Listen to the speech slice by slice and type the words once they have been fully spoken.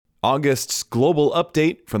August's global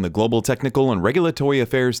update from the Global Technical and Regulatory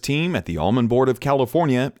Affairs team at the Almond Board of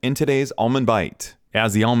California in today's Almond Byte.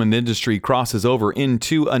 As the almond industry crosses over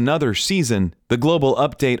into another season, the global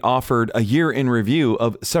update offered a year in review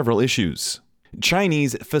of several issues.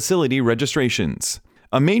 Chinese facility registrations.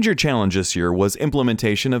 A major challenge this year was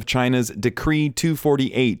implementation of China's Decree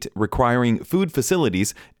 248, requiring food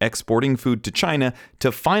facilities exporting food to China to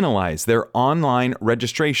finalize their online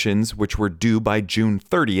registrations, which were due by June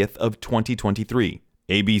 30th of 2023.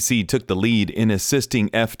 ABC took the lead in assisting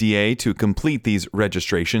FDA to complete these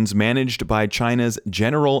registrations managed by China's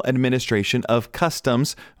General Administration of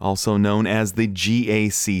Customs, also known as the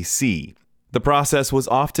GACC. The process was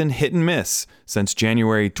often hit and miss. Since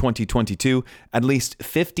January 2022, at least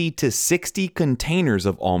 50 to 60 containers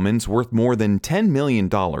of almonds worth more than $10 million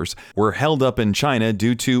were held up in China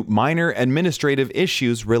due to minor administrative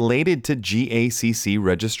issues related to GACC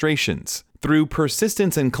registrations. Through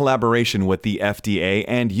persistence and collaboration with the FDA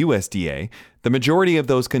and USDA, the majority of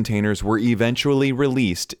those containers were eventually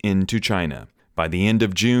released into China. By the end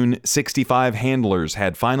of June, 65 handlers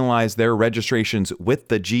had finalized their registrations with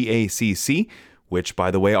the GACC, which, by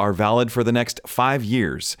the way, are valid for the next 5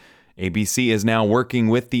 years. ABC is now working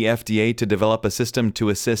with the FDA to develop a system to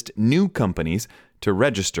assist new companies to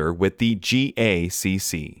register with the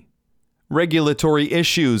GACC. Regulatory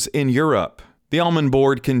issues in Europe. The Almond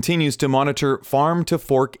Board continues to monitor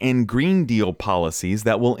farm-to-fork and Green Deal policies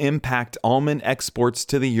that will impact almond exports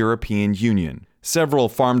to the European Union. Several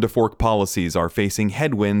farm-to-fork policies are facing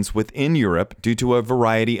headwinds within Europe due to a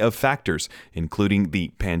variety of factors, including the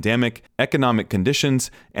pandemic, economic conditions,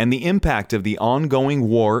 and the impact of the ongoing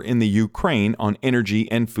war in the Ukraine on energy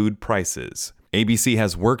and food prices. ABC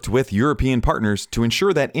has worked with European partners to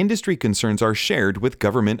ensure that industry concerns are shared with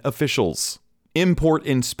government officials. Import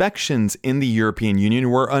inspections in the European Union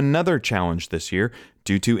were another challenge this year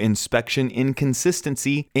due to inspection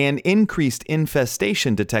inconsistency and increased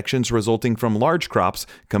infestation detections resulting from large crops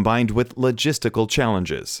combined with logistical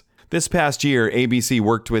challenges. This past year, ABC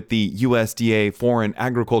worked with the USDA Foreign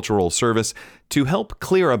Agricultural Service to help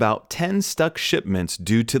clear about 10 stuck shipments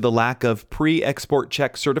due to the lack of pre-export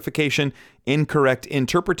check certification, incorrect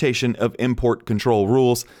interpretation of import control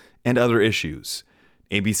rules, and other issues.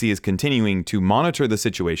 ABC is continuing to monitor the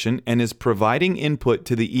situation and is providing input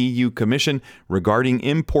to the EU Commission regarding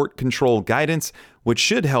import control guidance, which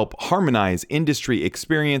should help harmonize industry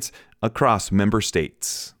experience across member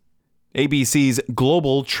states. ABC's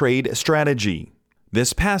Global Trade Strategy.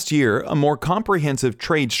 This past year, a more comprehensive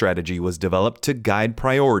trade strategy was developed to guide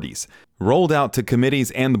priorities. Rolled out to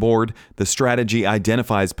committees and the board, the strategy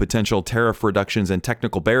identifies potential tariff reductions and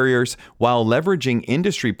technical barriers while leveraging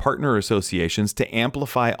industry partner associations to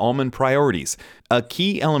amplify almond priorities, a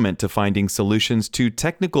key element to finding solutions to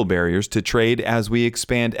technical barriers to trade as we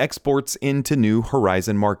expand exports into new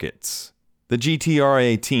horizon markets. The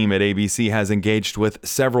GTRA team at ABC has engaged with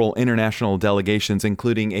several international delegations,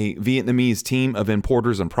 including a Vietnamese team of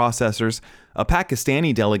importers and processors, a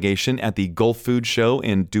Pakistani delegation at the Gulfood Show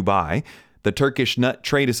in Dubai, the Turkish Nut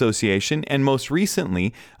Trade Association, and most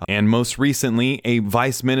recently, a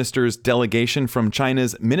vice minister's delegation from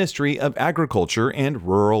China's Ministry of Agriculture and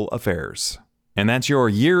Rural Affairs. And that's your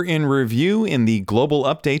year in review in the global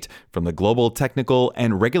update from the Global Technical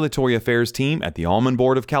and Regulatory Affairs team at the Almond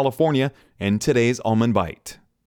Board of California and today's Almond Byte.